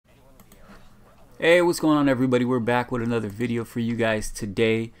Hey, what's going on everybody? We're back with another video for you guys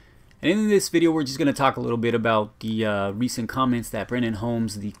today. And in this video we're just going to talk a little bit about the recent comments that Brenon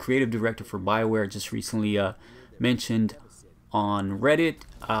Holmes, the creative director for Bioware, just recently mentioned on Reddit.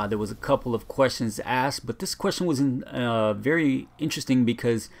 There was a couple of questions asked, but this question was very interesting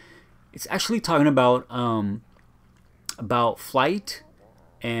because it's actually talking about flight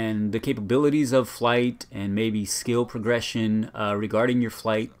and the capabilities of flight and maybe skill progression regarding your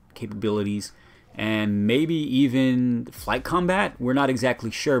flight capabilities, and maybe even flight combat. We're not exactly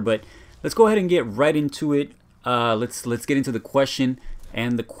sure, but let's go ahead and get right into it. Let's get into the question.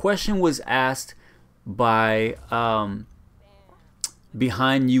 And the question was asked by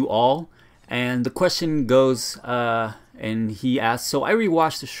Behind You All, and the question goes, and he asked, so I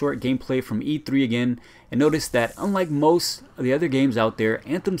rewatched the short gameplay from E3 again and noticed that unlike most of the other games out there,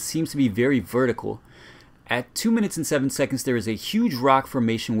 Anthem seems to be very vertical. At 2 minutes and 7 seconds there is a huge rock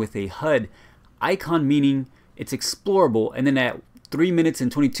formation with a HUD icon, meaning it's explorable, and then at 3 minutes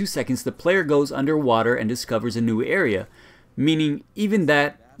and 22 seconds the player goes underwater and discovers a new area, meaning even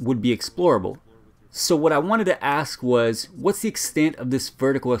that would be explorable. So what I wanted to ask was, what's the extent of this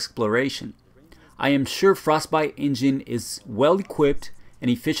vertical exploration? I am sure Frostbite engine is well equipped and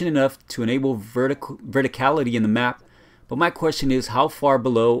efficient enough to enable verticality in the map, but my question is, how far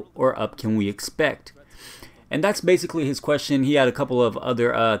below or up can we expect? And that's basically his question. He had a couple of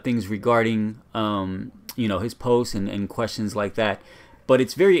other things regarding you know, his posts and questions like that. But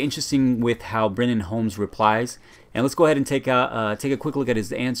it's very interesting with how Brenon Holmes replies. And let's go ahead and take a quick look at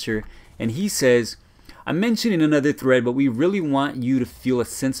his answer. And he says, I mentioned in another thread, but we really want you to feel a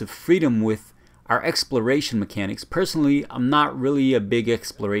sense of freedom with our exploration mechanics. Personally, I'm not really a big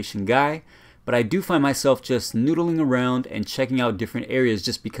exploration guy, but I do find myself just noodling around and checking out different areas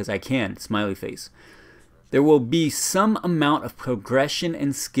just because I can. Smiley face. There will be some amount of progression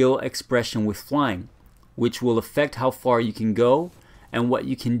and skill expression with flying, which will affect how far you can go and what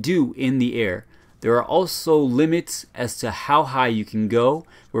you can do in the air. There are also limits as to how high you can go.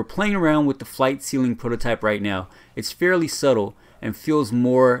 We're playing around with the flight ceiling prototype right now. It's fairly subtle and feels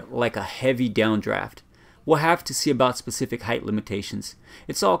more like a heavy downdraft. We'll have to see about specific height limitations.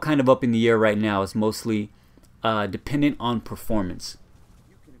 It's all kind of up in the air right now. It's mostly dependent on performance.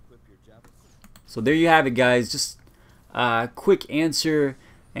 So there you have it, guys. Just a quick answer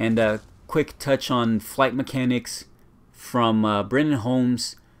and a quick touch on flight mechanics from Brenon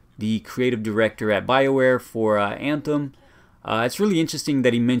Holmes, the creative director at Bioware for Anthem. It's really interesting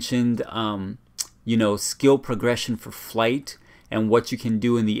that he mentioned you know, skill progression for flight and what you can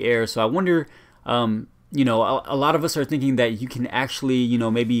do in the air. So I wonder, you know, a lot of us are thinking that you can actually, you know,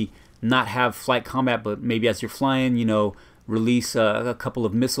 maybe not have flight combat, but maybe as you're flying, you know, release a couple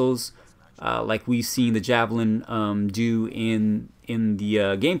of missiles. Like we've seen the Javelin do in the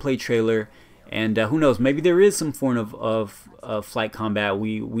gameplay trailer, and who knows, maybe there is some form of flight combat.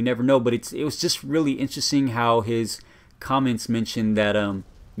 We never know, but it was just really interesting how his comments mentioned that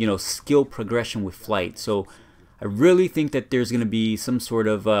you know, skill progression with flight. So I really think that there's going to be some sort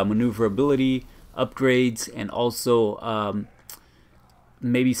of maneuverability upgrades, and also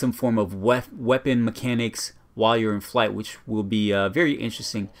maybe some form of weapon mechanics while you're in flight, which will be very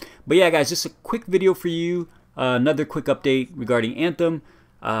interesting. But yeah, guys, just a quick video for you, another quick update regarding Anthem.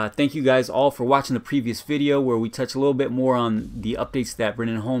 Thank you guys all for watching the previous video where we touched a little bit more on the updates that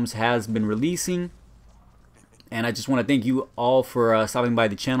Brenon Holmes has been releasing. And I just want to thank you all for stopping by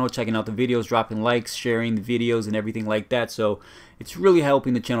the channel, checking out the videos, dropping likes, sharing the videos and everything like that. So it's really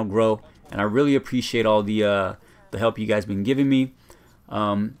helping the channel grow, and I really appreciate all the help you guys been giving me.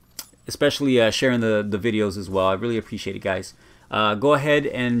 Especially sharing the videos as well. I really appreciate it, guys. Go ahead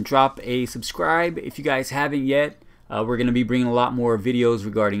and drop a subscribe if you guys haven't yet. We're going to be bringing a lot more videos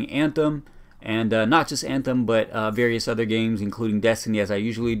regarding Anthem, and not just Anthem, but various other games, including Destiny, as I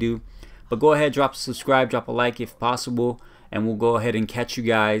usually do. But go ahead, drop a subscribe, drop a like if possible, and we'll go ahead and catch you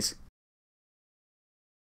guys